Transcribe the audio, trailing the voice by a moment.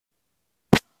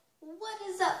What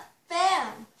is up,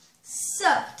 fam?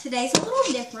 So, today's a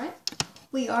little different.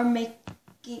 We are making,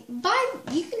 you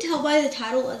can tell by the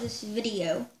title of this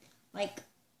video,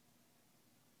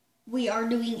 we are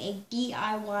doing a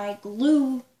DIY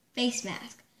glue face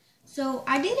mask. So,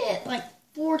 I did it like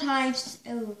 4 times,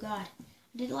 oh god.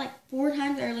 I did it like 4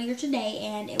 times earlier today,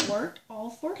 and it worked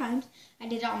all 4 times. I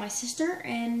did it on my sister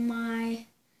and my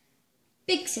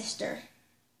big sister,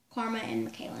 Karma and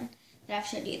Michaela, that I've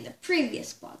showed you in the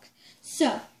previous vlogs.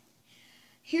 So,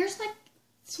 here's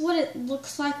what it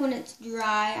looks like when it's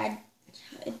dry.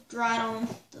 It dried on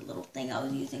the little thing I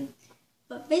was using.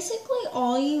 But basically,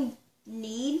 all you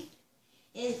need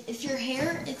is, if your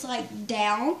hair is like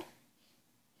down,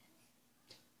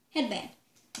 headband,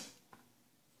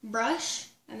 brush.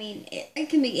 I mean, it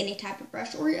can be any type of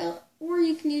brush, or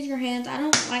you can use your hands. I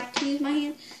don't like to use my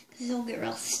hands because it'll get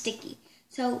real sticky.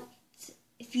 So,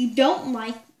 if you don't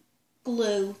like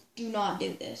glue, do not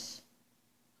do this.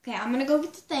 Okay, I'm gonna go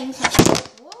get the things.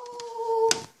 Whoa!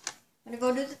 I'm gonna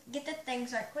go get the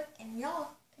things right quick, and y'all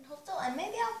can hold still, and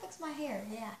maybe I'll fix my hair.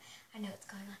 Yeah, I know what's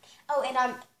going on. Oh, and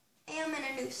I am in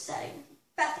a new setting,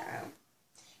 bathroom,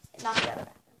 not the other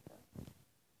bathroom.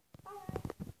 Bye.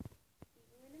 See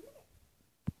you in a minute.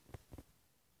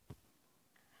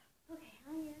 Okay,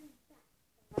 I'm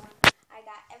back. I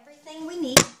got everything we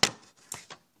need.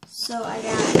 So I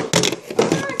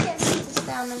can't sit this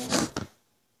down anymore.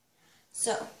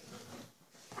 So,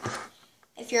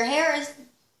 if your hair is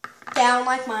down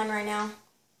like mine right now,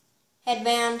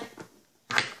 headband,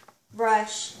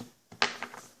 brush,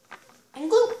 and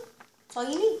glue. That's all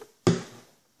you need.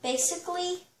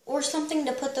 Basically, or something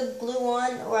to put the glue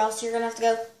on, or else you're going to have to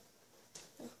go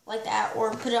like that, or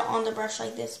put it on the brush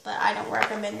like this, but I don't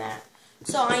recommend that.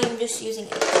 So I am just using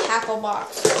a tackle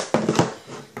box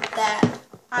that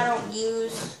I don't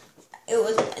use.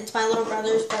 It's my little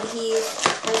brother's, but he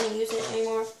doesn't use it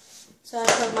anymore. So I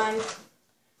put my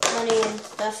money and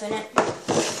stuff in it.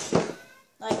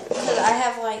 Because I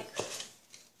have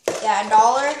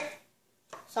 $1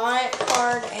 Sonic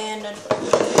card and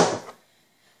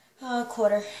a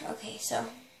quarter. Okay, so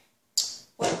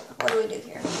what do we do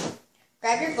here?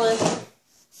 Grab your glue.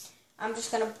 I'm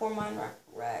just gonna pour mine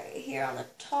right here on the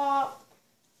top.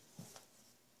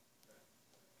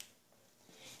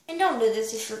 And don't do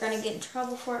this if you're going to get in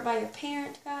trouble for it by your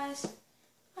parents, guys.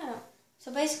 I don't.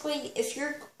 So basically, if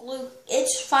your glue,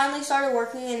 it's finally started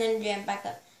working and then jammed back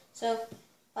up. So,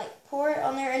 pour it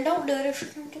on there. And don't do it if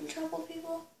you're going to get in trouble,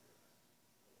 people.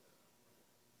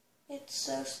 It's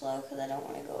so slow because I don't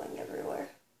want it going everywhere.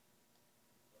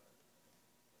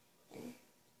 And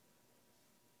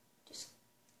just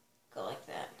go like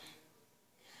that.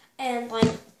 And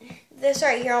this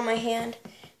right here on my hand.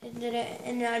 And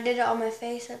I did it on my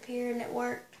face up here, and it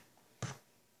worked.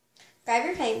 Grab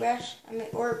your paintbrush,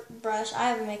 or brush. I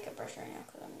have a makeup brush right now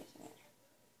because I'm using it.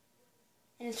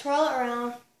 And swirl it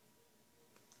around.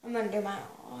 I'm gonna do my.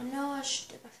 Oh no, I should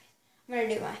do my face. I'm gonna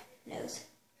do my nose.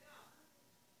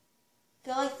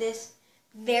 Go like this,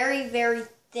 very, very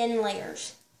thin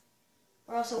layers,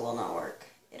 or else it will not work.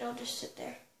 It'll just sit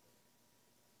there.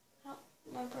 Oh,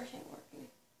 my brush ain't working.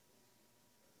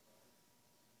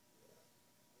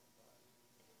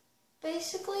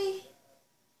 Basically,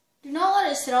 do not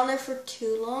let it sit on there for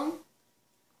too long.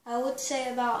 I would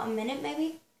say about a minute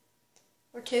maybe,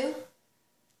 or 2.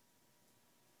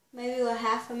 Maybe a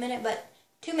half a minute, but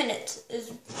 2 minutes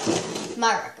is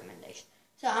my recommendation.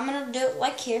 So I'm going to do it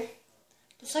like here,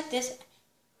 just like this,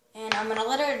 and I'm going to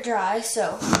let it dry,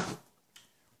 so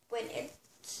when it's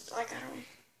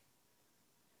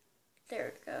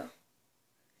there we go.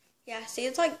 Yeah, see,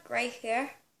 it's right here.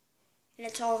 And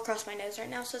it's all across my nose right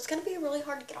now, so it's going to be really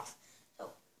hard to get off.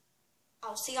 So,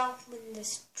 I'll see y'all when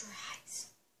this dries.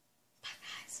 Bye,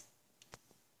 guys.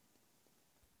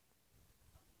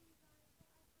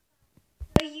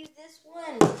 I use this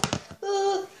one.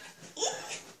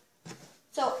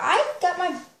 So, I got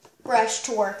my brush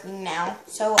to working now.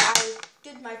 So, I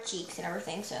did my cheeks and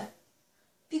everything, so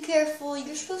be careful.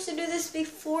 You're supposed to do this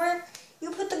before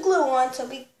you put the glue on, so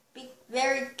be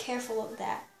very careful of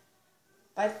that.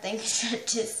 I think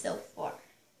stretches so far.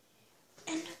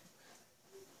 And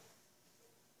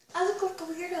I look like a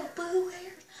weirdo, but who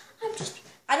cares?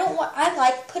 I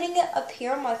like putting it up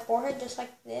here on my forehead just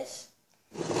like this.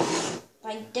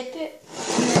 Dip it.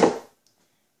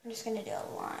 I'm just going to do a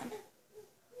line.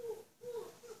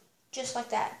 Just like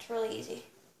that. It's really easy.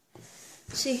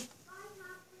 See?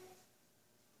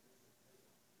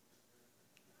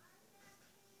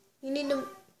 You need to...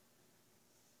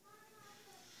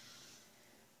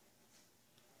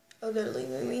 Oh, they're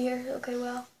leaving me here. Okay,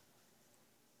 well.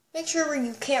 Make sure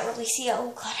you can't really see it. Oh,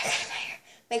 God, I got my hair.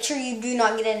 Make sure you do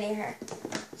not get any in here.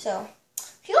 So,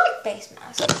 if you like face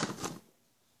masks,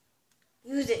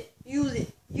 use it,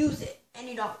 and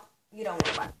you don't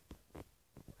worry about it.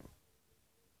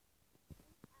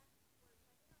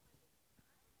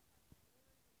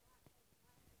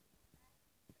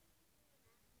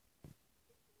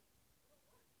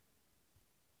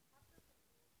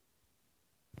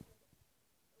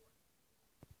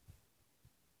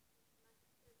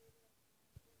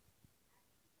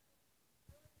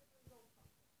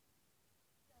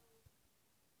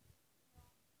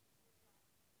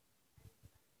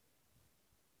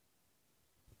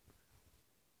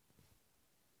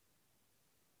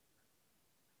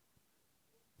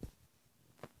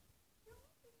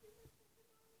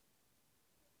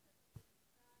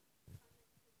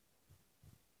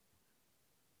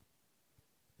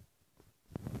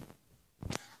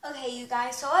 Okay, you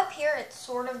guys, so up here it's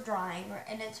sort of drying,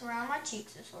 and it's around my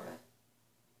cheeks is sort of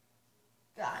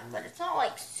drying, but it's not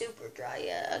like super dry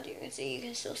yet. As you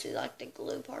can still see like the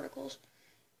glue particles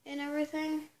and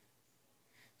everything.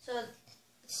 So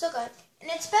it's still good.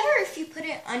 And it's better if you put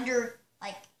it under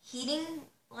like heating.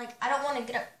 Like I don't want to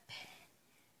get up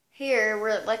here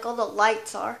where like all the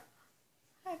lights are.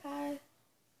 Hi guys.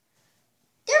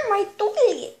 They're my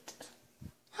toilet.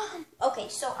 Okay,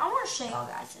 so I want to show y'all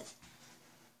guys this.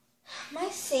 My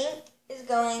sink is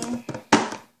going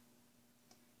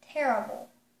terrible.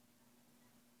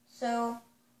 So,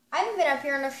 I haven't been up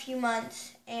here in a few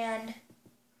months and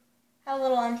had a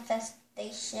little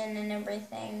infestation and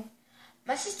everything.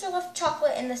 My sister left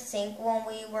chocolate in the sink when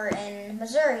we were in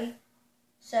Missouri.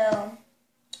 So,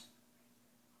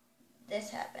 this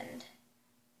happened.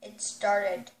 It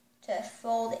started to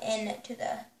fold into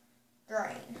the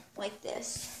drain like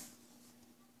this.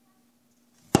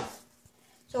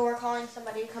 So we're calling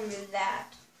somebody to come do that.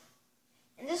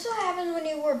 And this is what happens when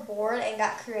you were bored and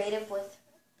got creative with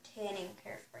tanning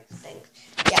hairspray things.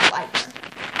 Yeah, lighter.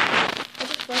 I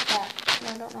just broke that, and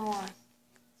I don't know why.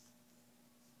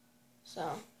 So,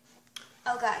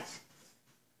 oh guys,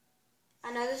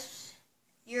 I know this,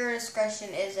 your discretion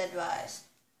is advised.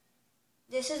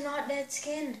 This is not dead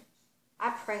skin.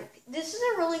 This is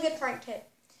a really good prank tip.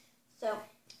 So,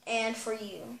 and for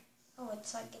you. Oh,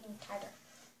 it's like getting tighter.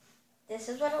 This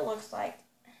is what it looks like.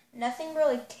 Nothing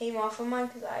really came off of mine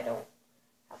because I don't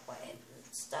have white and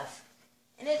stuff.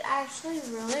 And it actually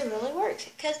really, really works.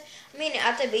 Because, I mean,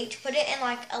 at the beach, put it in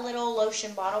like a little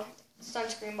lotion bottle,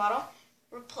 sunscreen bottle.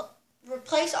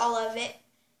 Replace all of it.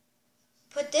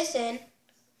 Put this in.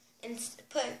 And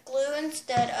put glue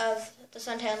instead of the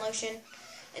suntan lotion.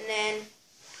 And then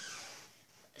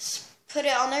put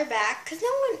it on their back. Because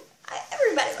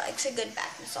everybody likes a good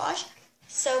back massage.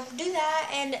 So do that,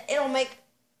 and it'll make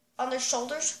on their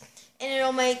shoulders, and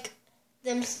it'll make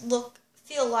them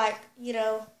feel like, you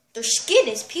know, their skin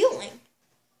is peeling,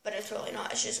 but it's really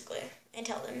not. It's just glue. And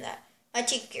tell them that my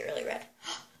cheeks get really red.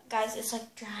 Guys, it's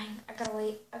like drying. I gotta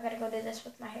wait. I gotta go do this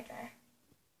with my hair dryer.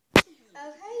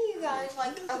 Okay, you guys,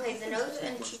 okay, the nose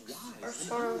and cheeks are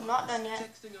sort of not done yet,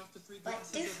 but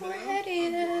the forehead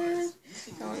is.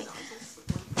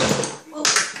 Oh,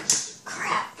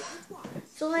 crap.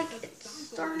 So, like, it's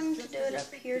starting to do it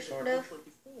up here, sort of.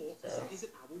 So,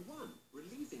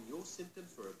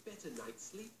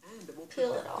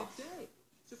 peel it off.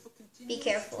 Be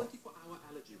careful.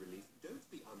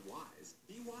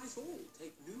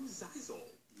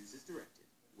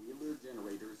 Wheeler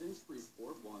Generators in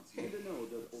Shreveport wants you to know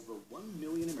that over 1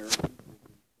 million Americans...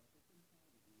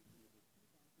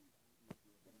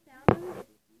 The sound of it,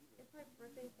 it's like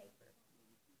birthday paper.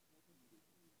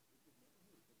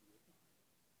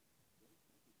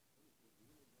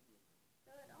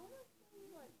 So it almost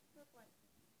like took like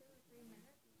 2 or 3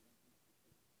 minutes.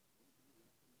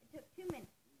 It took 2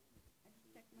 minutes. I just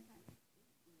checked my timer.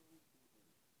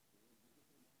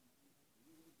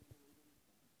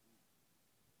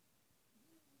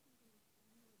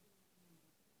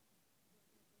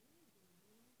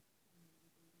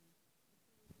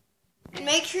 And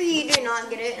make sure you do not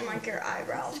get it in like your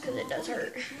eyebrows because it does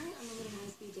hurt.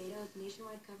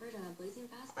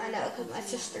 I know, because my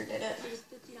sister did it.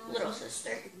 Little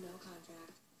sister.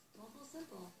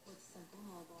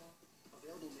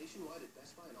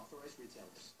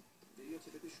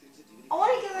 I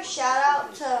want to give a shout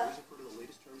out to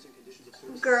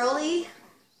Girly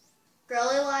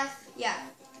Life. Yeah,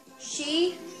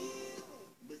 she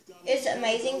is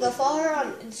amazing. Go follow her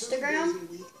on Instagram.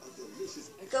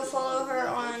 Go follow her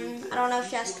on, I don't know if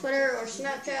she has Twitter or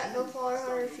Snapchat. Go follow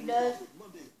her if she does.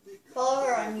 Follow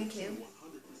her on YouTube.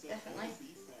 Definitely.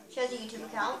 She has a YouTube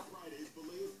account.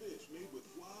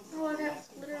 Oh, I got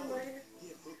glitter in my hair.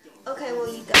 Okay, well,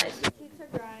 you guys, the cheeks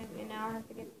are drying, and now I have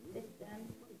to get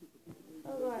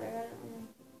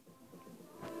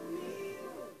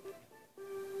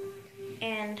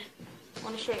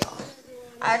show y'all.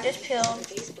 I just peeled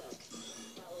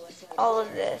all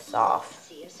of this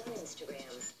off.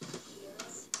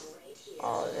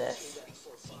 All of this.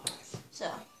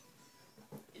 So,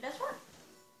 it does work.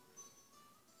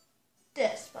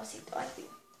 Despacito, I think.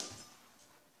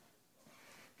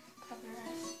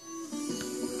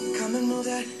 Come and move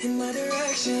that in my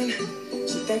direction.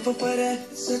 So thankful for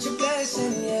that, such a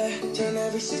blessing, yeah. Turn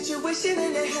every situation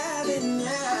into heaven,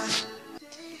 yeah.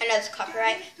 I know it's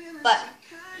copyright, but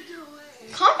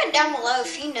comment down below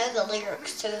if you know the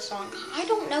lyrics to the song. I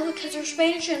don't know it because they're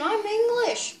Spanish and I'm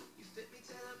English.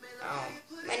 Oh,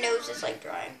 my nose is like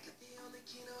drying.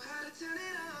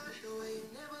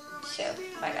 So,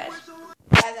 bye guys.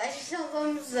 Guys, I just saw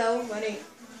something so funny.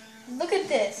 Look at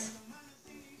this.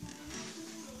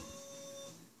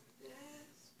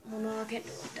 Oh no, I can't do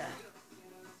it like that.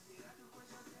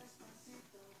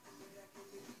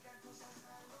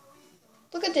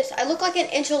 Look at this. I look like an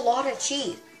enchilada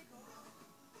cheese.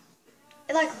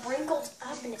 It like wrinkles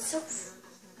up and it's so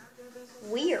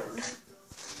weird.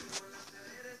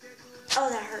 Oh,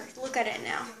 that hurts. Look at it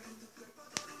now.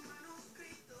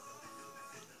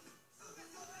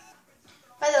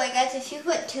 By the way, guys, if you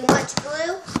put too much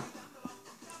glue,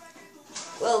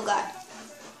 oh god.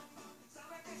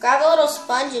 Grab a little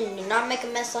sponge and do not make a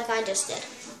mess like I just did.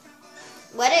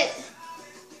 Wet it.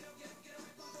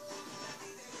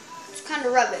 Just kind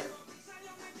of rub it.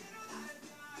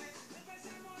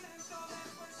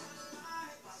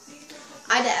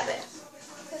 I dab it.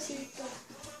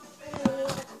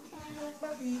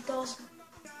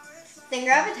 Then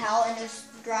grab a towel and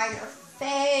just dry your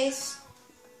face.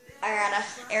 I gotta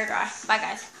air dry. Bye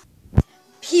guys.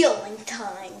 Peeling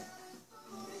time.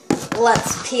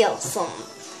 Let's peel some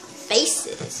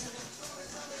faces.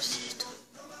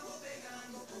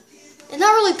 It's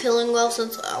not really peeling well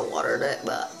since I watered it,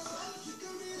 but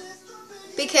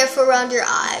be careful around your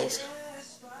eyes.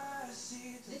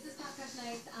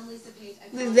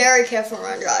 Be very careful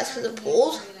around your eyes because it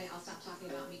pulls.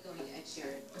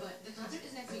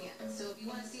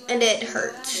 And it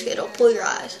hurts. It'll pull your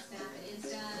eyes.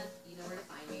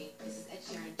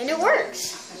 And it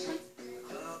works.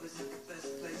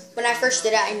 When I first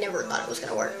did it, I never thought it was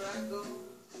going to work.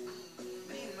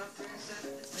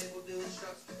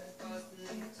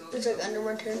 It's like under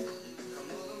my turn.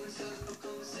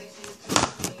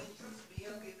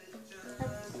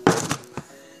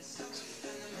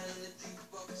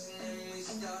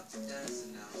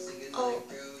 Oh.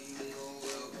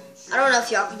 I don't know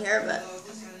if y'all can hear it, but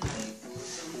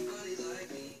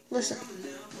listen.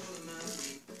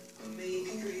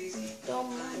 Don't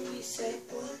mind me, say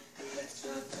boy.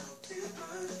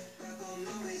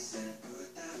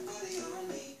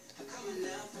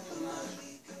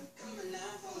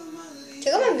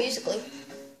 Check out my Musically.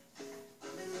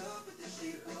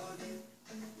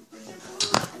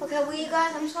 Okay, well you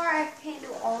guys, I'm sorry I can't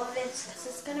do all of this because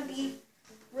it's gonna be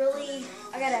really.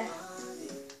 I gotta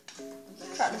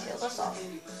try to peel this off.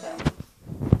 So.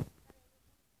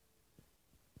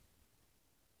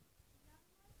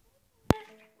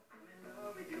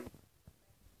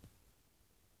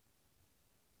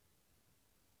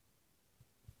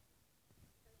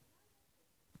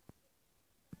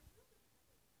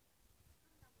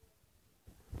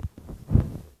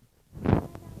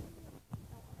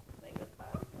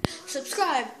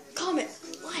 Subscribe, comment,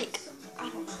 like, I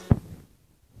don't know.